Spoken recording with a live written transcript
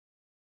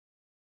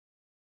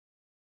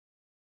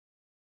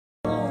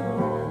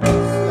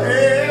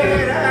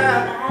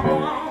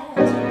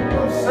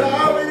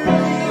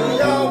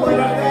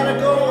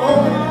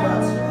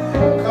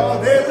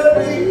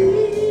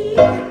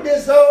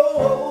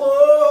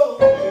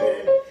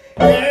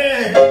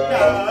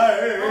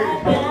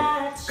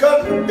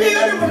Cause the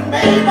building was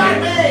made by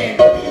man.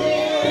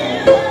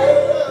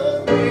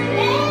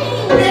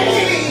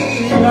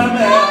 Made by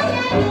man.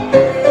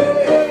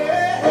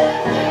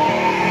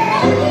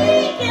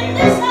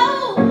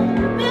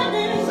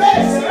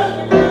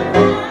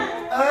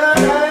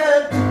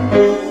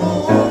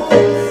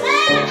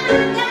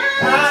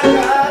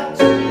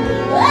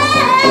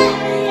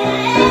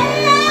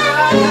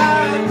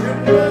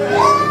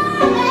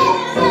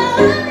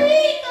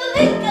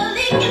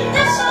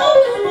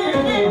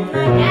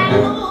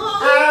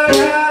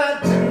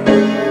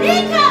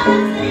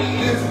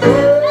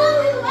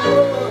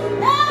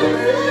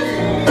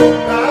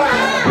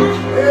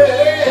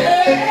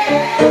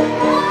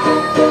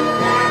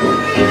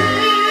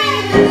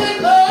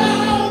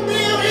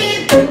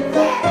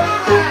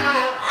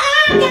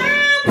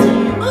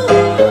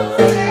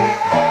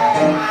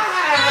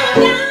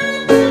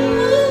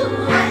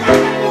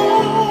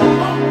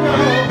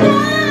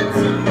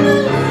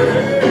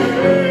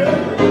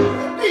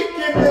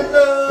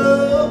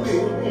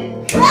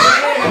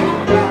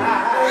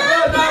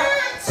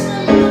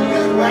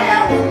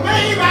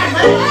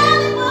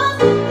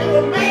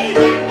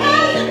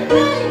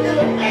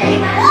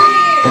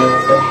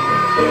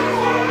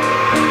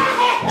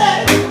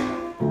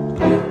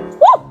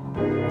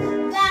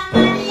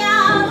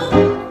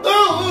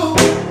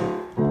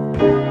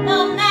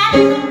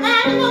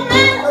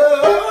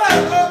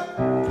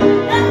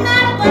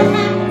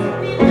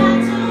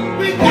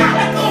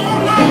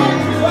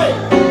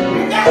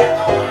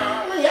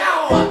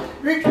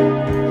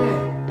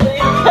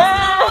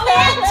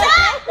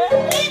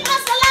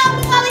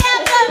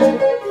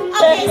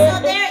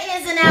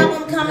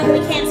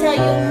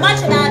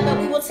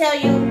 Tell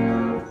you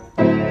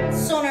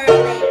sooner or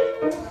later.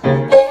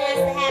 But it has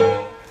to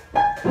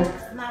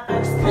happen. My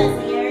first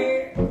cousin, you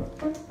heard?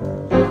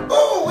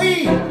 Ooh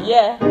wee!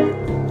 Yeah.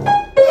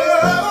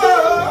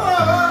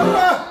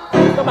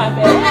 Come on,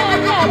 baby. Yeah,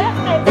 that's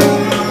nice.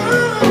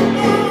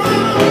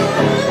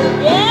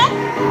 Yeah?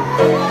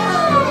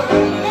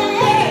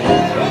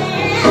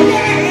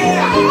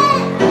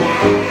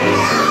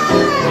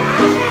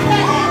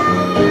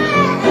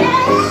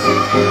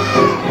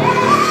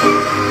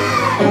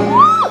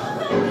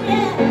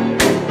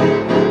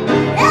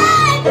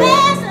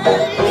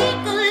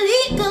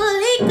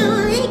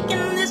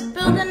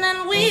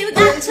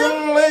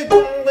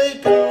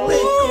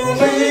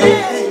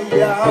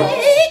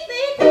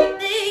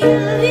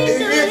 If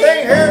you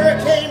think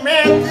Hurricane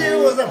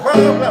Matthew was a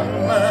problem,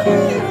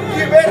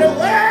 you better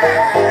worry.